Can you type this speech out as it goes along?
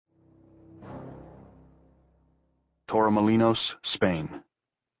Torremolinos, Spain,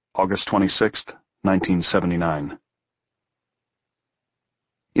 August 26, 1979.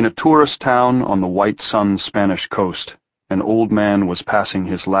 In a tourist town on the white sun Spanish coast, an old man was passing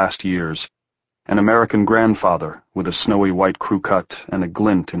his last years, an American grandfather with a snowy white crew cut and a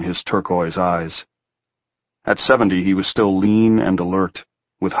glint in his turquoise eyes. At 70 he was still lean and alert,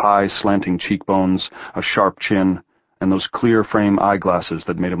 with high slanting cheekbones, a sharp chin, and those clear frame eyeglasses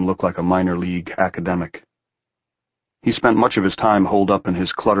that made him look like a minor league academic. He spent much of his time holed up in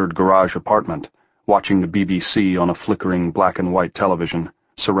his cluttered garage apartment, watching the BBC on a flickering black and white television,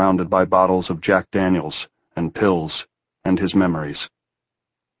 surrounded by bottles of Jack Daniels and pills and his memories.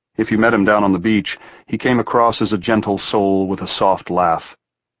 If you met him down on the beach, he came across as a gentle soul with a soft laugh.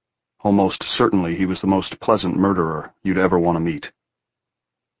 Almost certainly he was the most pleasant murderer you'd ever want to meet.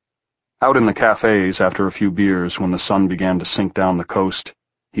 Out in the cafes after a few beers when the sun began to sink down the coast,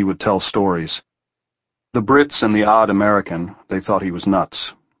 he would tell stories. The Brits and the odd American, they thought he was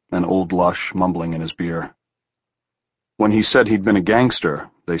nuts, an old lush mumbling in his beer. When he said he'd been a gangster,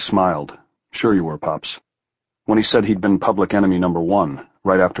 they smiled. Sure you were, Pops. When he said he'd been public enemy #1,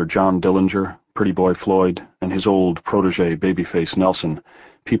 right after John Dillinger, Pretty Boy Floyd, and his old protege Babyface Nelson,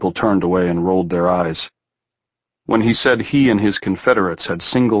 people turned away and rolled their eyes. When he said he and his Confederates had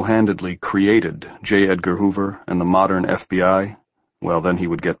single-handedly created J. Edgar Hoover and the modern FBI, well, then he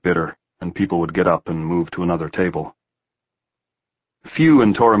would get bitter, and people would get up and move to another table. Few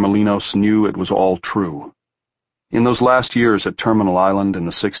in Torremolinos knew it was all true. In those last years at Terminal Island in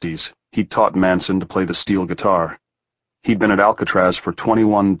the 60s, he'd taught Manson to play the steel guitar. He'd been at Alcatraz for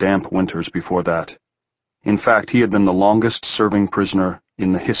 21 damp winters before that. In fact, he had been the longest-serving prisoner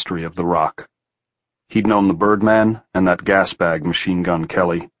in the history of the Rock. He'd known the Birdman and that gas bag Machine Gun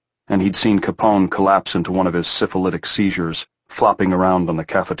Kelly, and he'd seen Capone collapse into one of his syphilitic seizures, flopping around on the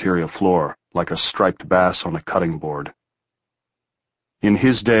cafeteria floor like a striped bass on a cutting board. In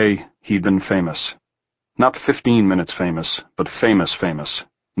his day, he'd been famous. Not 15 minutes famous, but famous.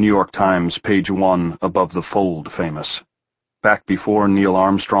 New York Times, page 1, above the fold famous. Back before Neil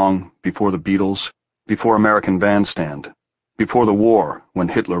Armstrong, before the Beatles, before American Bandstand, before the war, when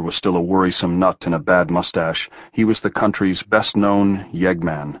Hitler was still a worrisome nut in a bad mustache, he was the country's best-known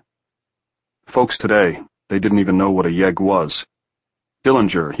yegman. Folks today, they didn't even know what a yeg was.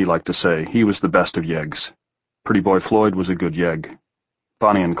 Dillinger, he liked to say, he was the best of yegs. Pretty Boy Floyd was a good yeg.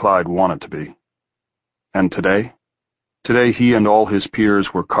 Bonnie and Clyde wanted to be. And today? Today he and all his peers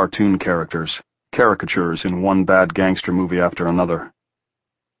were cartoon characters, caricatures in one bad gangster movie after another.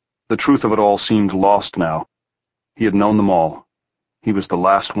 The truth of it all seemed lost now. He had known them all. He was the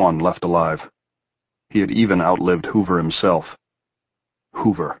last one left alive. He had even outlived Hoover himself.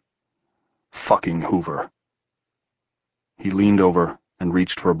 Hoover. Fucking Hoover. He leaned over and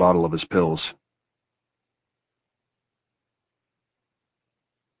reached for a bottle of his pills.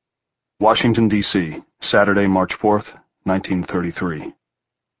 Washington, D.C., Saturday, March 4th, 1933.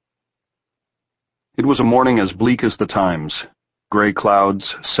 It was a morning as bleak as the times. Gray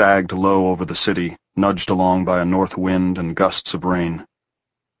clouds sagged low over the city, nudged along by a north wind and gusts of rain.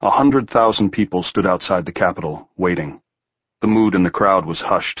 100,000 people stood outside the Capitol, waiting. The mood in the crowd was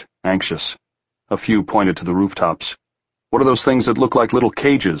hushed, anxious. A few pointed to the rooftops. "What are those things that look like little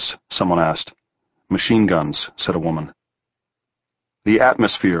cages?" someone asked. "Machine guns," said a woman. The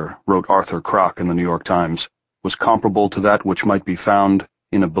atmosphere, wrote Arthur Kroc in the New York Times, was comparable to that which might be found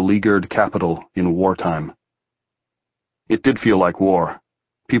in a beleaguered capital in wartime. It did feel like war.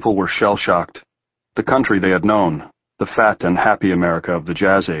 People were shell-shocked. The country they had known, the fat and happy America of the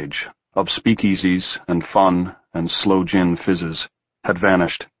Jazz Age, of speakeasies and fun and slow gin fizzes, had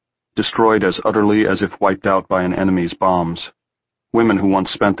vanished, destroyed as utterly as if wiped out by an enemy's bombs. Women who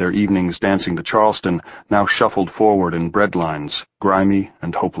once spent their evenings dancing to Charleston now shuffled forward in bread lines, grimy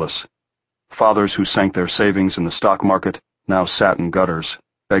and hopeless. Fathers who sank their savings in the stock market now sat in gutters,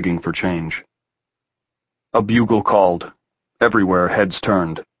 begging for change. A bugle called. Everywhere heads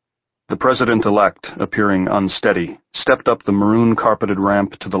turned. The president-elect, appearing unsteady, stepped up the maroon-carpeted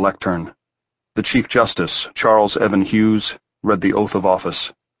ramp to the lectern. The Chief Justice, Charles Evan Hughes, read the oath of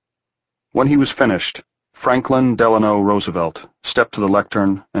office. When he was finished, Franklin Delano Roosevelt stepped to the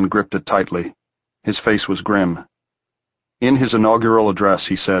lectern and gripped it tightly. His face was grim. In his inaugural address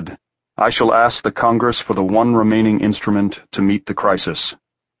he said, "I shall ask the Congress for the one remaining instrument to meet the crisis,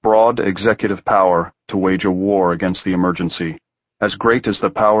 broad executive power to wage a war against the emergency, as great as the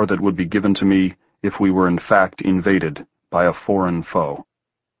power that would be given to me if we were in fact invaded by a foreign foe."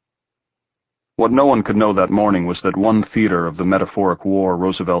 What no one could know that morning was that one theater of the metaphoric war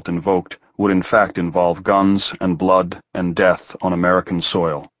Roosevelt invoked would in fact involve guns and blood and death on American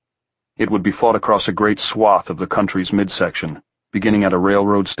soil. It would be fought across a great swath of the country's midsection, beginning at a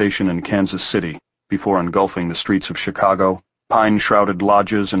railroad station in Kansas City, before engulfing the streets of Chicago, pine-shrouded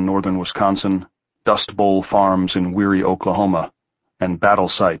lodges in northern Wisconsin, Dust Bowl farms in Weary, Oklahoma, and battle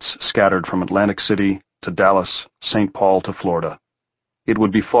sites scattered from Atlantic City to Dallas, St. Paul to Florida. It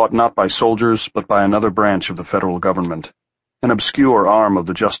would be fought not by soldiers, but by another branch of the federal government, an obscure arm of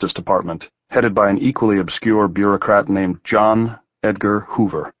the Justice Department, headed by an equally obscure bureaucrat named John Edgar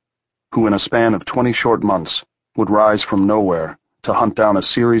Hoover, who in a span of 20 short months would rise from nowhere to hunt down a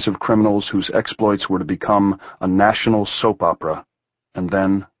series of criminals whose exploits were to become a national soap opera, and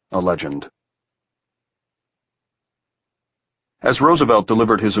then a legend. As Roosevelt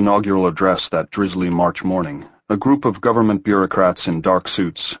delivered his inaugural address that drizzly March morning, a group of government bureaucrats in dark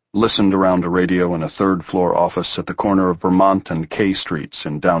suits listened around a radio in a third-floor office at the corner of Vermont and K Streets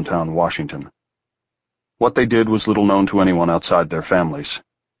in downtown Washington. What they did was little known to anyone outside their families.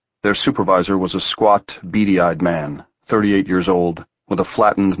 Their supervisor was a squat, beady-eyed man, 38 years old, with a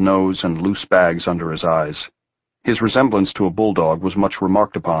flattened nose and loose bags under his eyes. His resemblance to a bulldog was much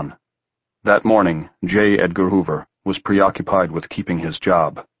remarked upon. That morning, J. Edgar Hoover was preoccupied with keeping his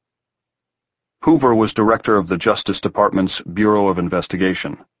job. Hoover was director of the Justice Department's Bureau of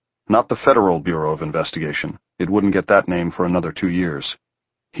Investigation, not the Federal Bureau of Investigation. It wouldn't get that name for another 2 years.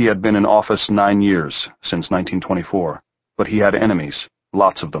 He had been in office 9 years, since 1924, but he had enemies,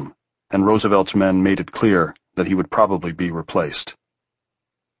 lots of them, and Roosevelt's men made it clear that he would probably be replaced.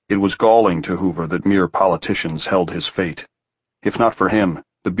 It was galling to Hoover that mere politicians held his fate. If not for him,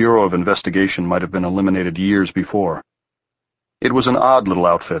 the Bureau of Investigation might have been eliminated years before. It was an odd little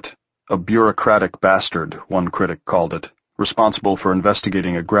outfit, a bureaucratic bastard, one critic called it, responsible for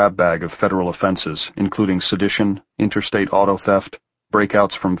investigating a grab bag of federal offenses, including sedition, interstate auto theft,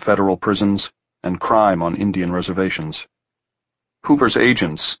 breakouts from federal prisons, and crime on Indian reservations. Hoover's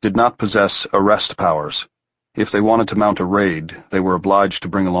agents did not possess arrest powers. If they wanted to mount a raid, they were obliged to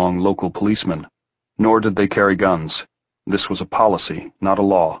bring along local policemen, nor did they carry guns. This was a policy, not a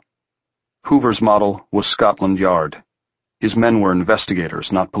law. Hoover's model was Scotland Yard. His men were investigators,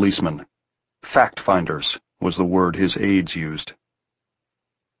 not policemen. Fact-finders was the word his aides used.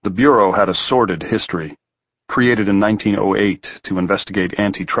 The Bureau had a sordid history. Created in 1908 to investigate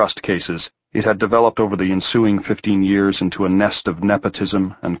antitrust cases, it had developed over the ensuing 15 years into a nest of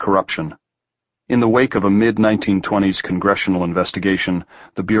nepotism and corruption. In the wake of a mid-1920s congressional investigation,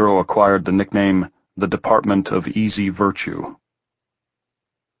 the Bureau acquired the nickname the Department of Easy Virtue.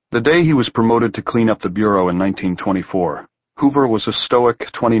 The day he was promoted to clean up the Bureau in 1924, Hoover was a stoic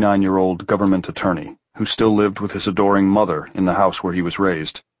 29-year-old government attorney who still lived with his adoring mother in the house where he was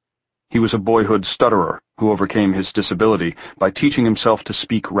raised. He was a boyhood stutterer who overcame his disability by teaching himself to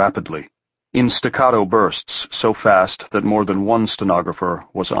speak rapidly, in staccato bursts so fast that more than one stenographer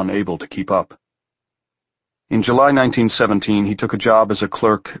was unable to keep up. In July 1917, he took a job as a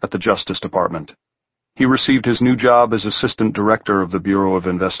clerk at the Justice Department. He received his new job as Assistant Director of the Bureau of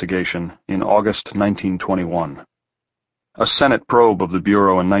Investigation in August 1921. A Senate probe of the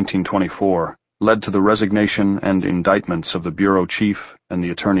Bureau in 1924 led to the resignation and indictments of the Bureau Chief and the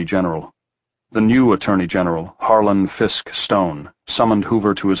Attorney General. The new Attorney General, Harlan Fiske Stone, summoned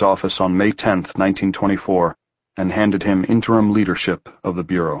Hoover to his office on May 10, 1924, and handed him interim leadership of the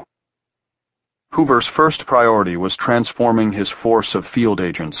Bureau. Hoover's first priority was transforming his force of field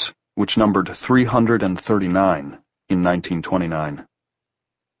agents, which numbered 339 in 1929.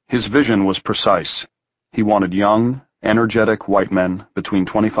 His vision was precise. He wanted young, energetic white men between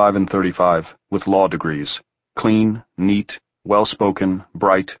 25 and 35 with law degrees, clean, neat, well-spoken,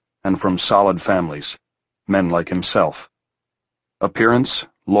 bright, and from solid families, men like himself. Appearance,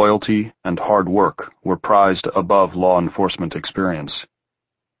 loyalty, and hard work were prized above law enforcement experience.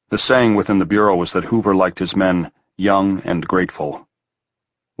 The saying within the Bureau was that Hoover liked his men young and grateful.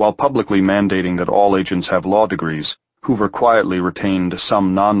 While publicly mandating that all agents have law degrees, Hoover quietly retained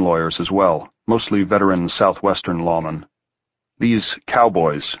some non-lawyers as well, mostly veteran Southwestern lawmen. These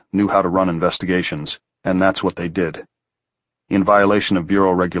cowboys knew how to run investigations, and that's what they did. In violation of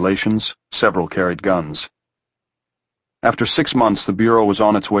Bureau regulations, several carried guns. After 6 months, the Bureau was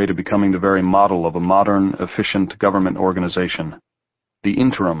on its way to becoming the very model of a modern, efficient government organization. The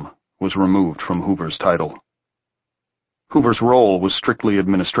interim was removed from Hoover's title. Hoover's role was strictly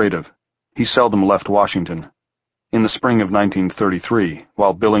administrative. He seldom left Washington. In the spring of 1933,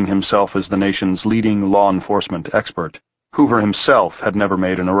 while billing himself as the nation's leading law enforcement expert, Hoover himself had never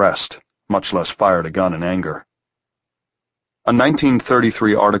made an arrest, much less fired a gun in anger. A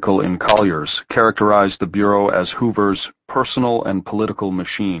 1933 article in Collier's characterized the Bureau as Hoover's personal and political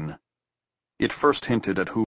machine. It first hinted at Hoover